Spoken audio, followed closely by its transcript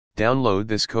Download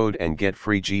this code and get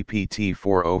free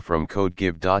GPT-4o from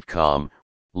codegive.com,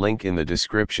 link in the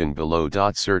description below.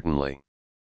 Certainly.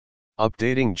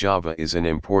 Updating Java is an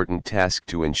important task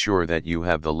to ensure that you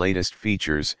have the latest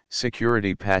features,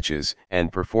 security patches,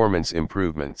 and performance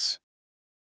improvements.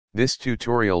 This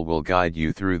tutorial will guide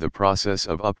you through the process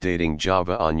of updating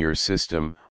Java on your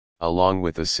system, along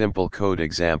with a simple code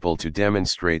example to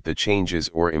demonstrate the changes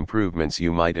or improvements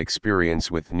you might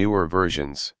experience with newer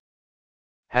versions.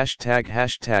 Step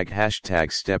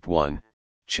 1,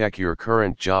 check your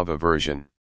current Java version.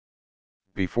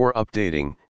 Before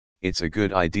updating, it's a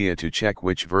good idea to check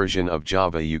which version of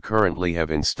Java you currently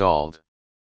have installed.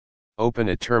 Open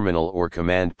a terminal or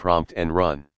command prompt and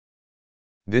run.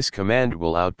 This command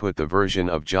will output the version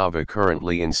of Java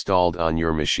currently installed on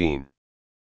your machine.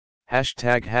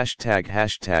 Step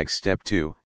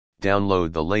 2,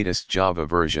 download the latest Java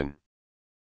version.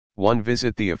 1.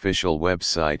 Visit the official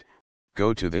website,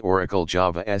 go to the Oracle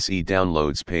Java SE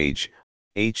Downloads page,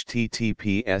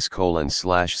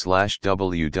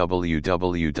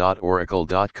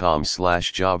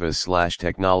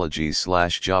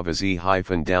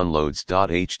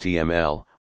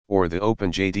 or the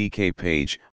OpenJDK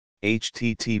page,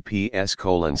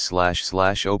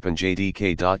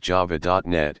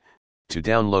 https://openjdk.java.net, to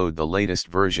download the latest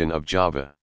version of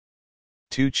Java.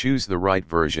 To choose the right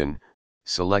version,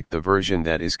 select the version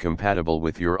that is compatible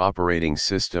with your operating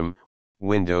system,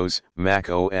 Windows,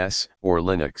 Mac OS, or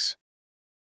Linux.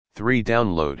 3.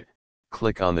 Download.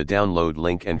 Click on the download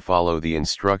link and follow the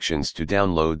instructions to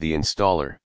download the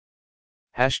installer.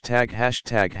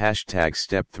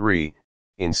 Step 3,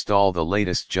 install the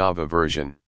latest Java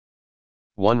version.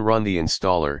 1. Run the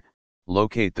installer,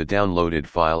 locate the downloaded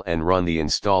file and run the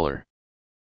installer.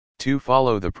 2.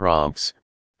 Follow the prompts,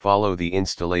 follow the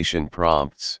installation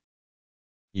prompts.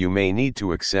 You may need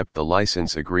to accept the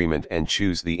license agreement and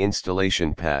choose the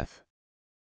installation path.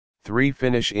 3.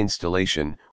 Finish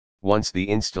installation. Once the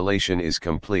installation is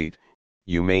complete,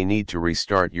 you may need to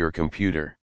restart your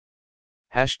computer.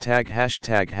 Step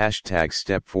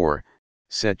 4,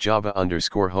 set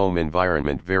Java_home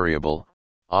environment variable,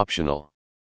 optional.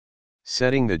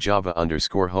 Setting the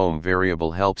Java_home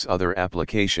variable helps other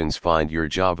applications find your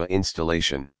Java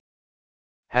installation.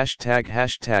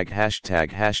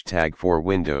 For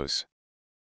Windows.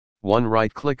 1.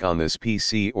 Right-click on this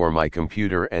PC or my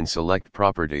computer and select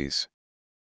Properties.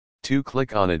 2.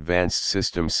 Click on Advanced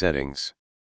System Settings.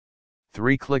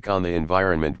 3. Click on the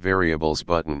Environment Variables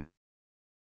button.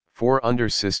 4. Under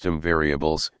System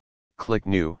Variables, click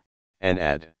New, and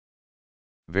add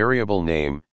variable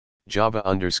name,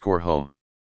 Java_home.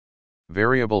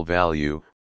 Variable value,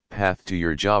 path to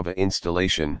your Java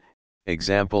installation,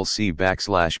 example C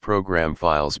 \program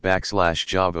files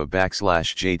 \java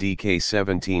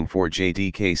 \jdk17 for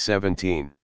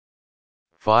JDK17.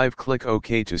 5. Click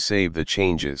OK to save the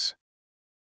changes.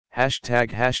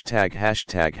 Hashtag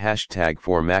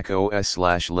for Mac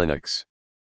OS/Linux.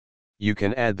 You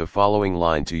can add the following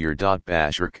line to your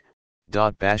 .bashrc,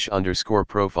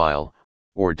 .bash_profile,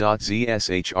 or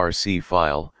 .zshrc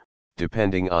file,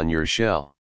 depending on your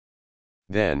shell.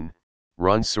 Then,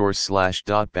 run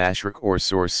source/.bashrc or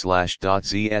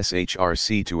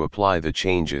source/.zshrc to apply the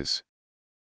changes.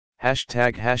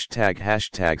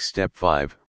 Step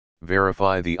 5,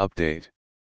 verify the update.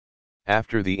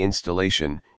 After the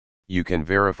installation, you can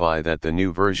verify that the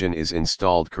new version is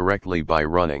installed correctly by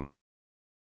running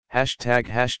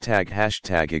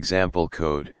 #example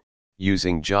code,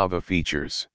 using Java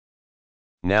features.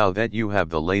 Now that you have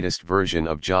the latest version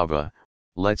of Java,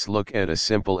 let's look at a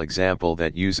simple example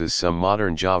that uses some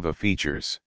modern Java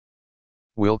features.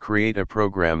 We'll create a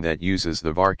program that uses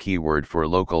the var keyword for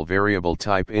local variable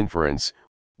type inference,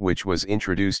 which was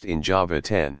introduced in Java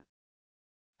 10.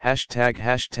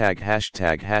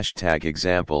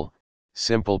 Example,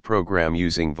 simple program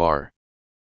using var.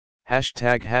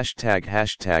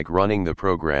 Running the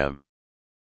program.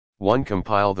 1.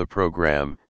 Compile the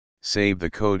program, save the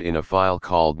code in a file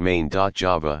called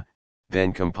main.java,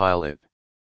 then compile it.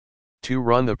 2.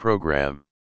 Run the program.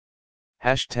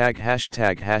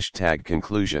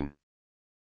 Conclusion.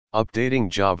 Updating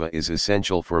Java is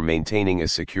essential for maintaining a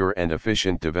secure and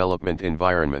efficient development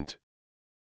environment.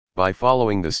 By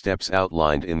following the steps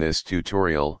outlined in this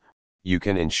tutorial, you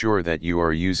can ensure that you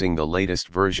are using the latest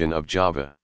version of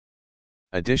Java.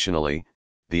 Additionally,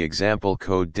 the example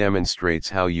code demonstrates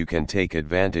how you can take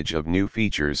advantage of new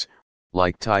features,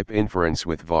 like type inference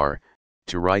with var,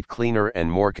 to write cleaner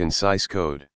and more concise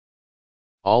code.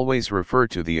 Always refer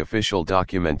to the official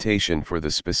documentation for the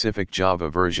specific Java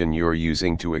version you're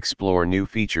using to explore new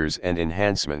features and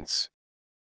enhancements.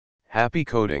 Happy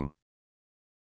coding!